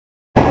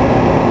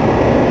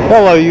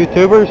Hello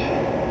YouTubers,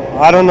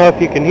 I don't know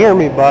if you can hear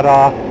me, but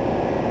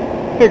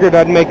figured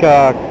I'd make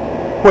a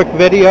quick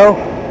video.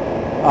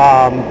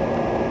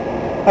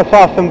 I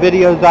saw some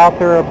videos out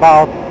there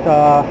about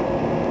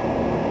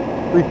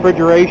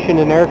refrigeration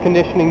and air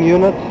conditioning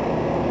units.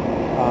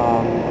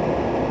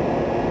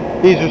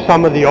 These are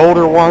some of the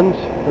older ones,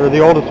 or the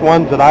oldest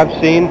ones that I've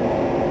seen.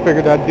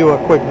 Figured I'd do a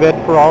quick vid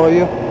for all of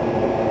you.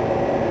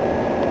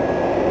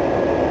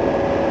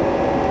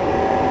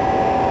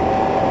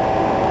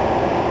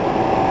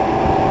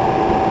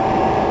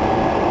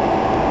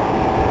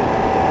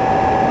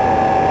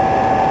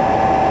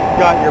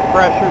 Got your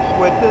pressure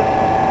switches,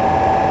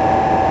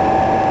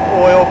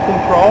 oil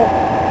control,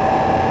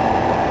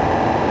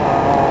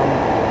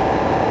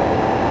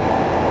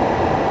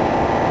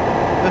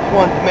 this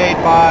one's made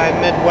by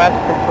Midwest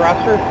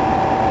Compressors.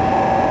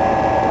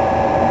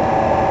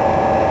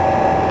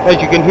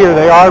 As you can hear,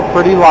 they are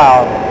pretty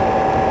loud.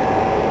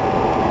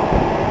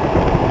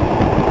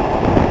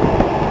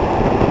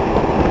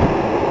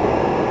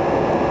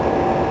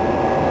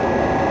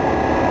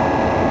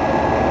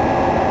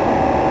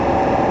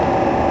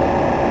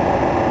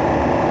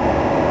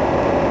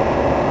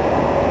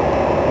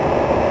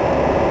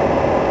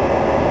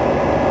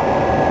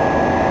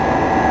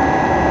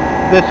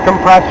 This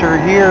compressor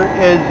here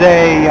is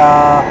a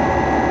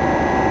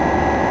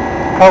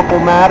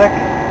Copomatic.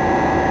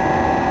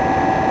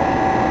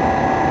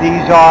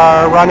 These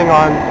are running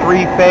on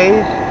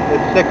 3-phase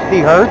at 60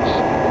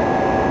 Hertz.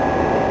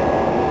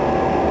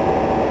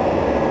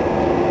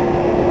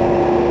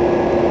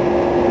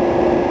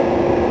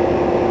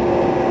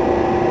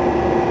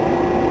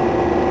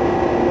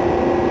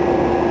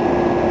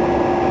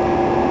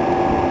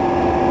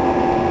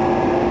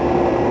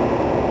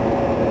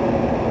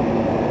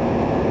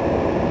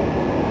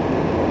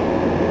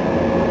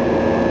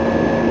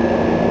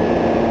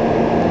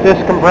 This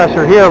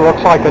compressor here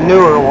looks like a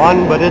newer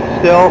one, but it's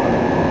still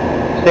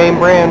same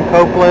brand,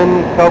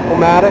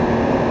 Copomatic.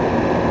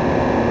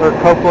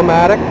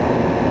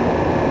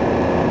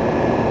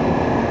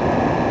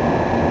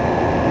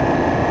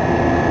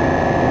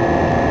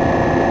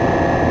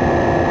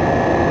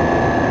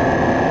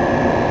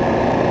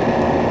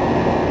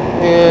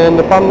 And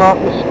if I'm not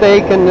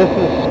mistaken, this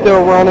is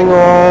still running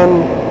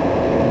on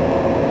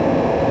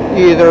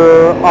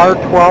either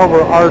R12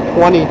 or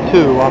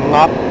R22. I'm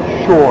not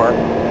sure.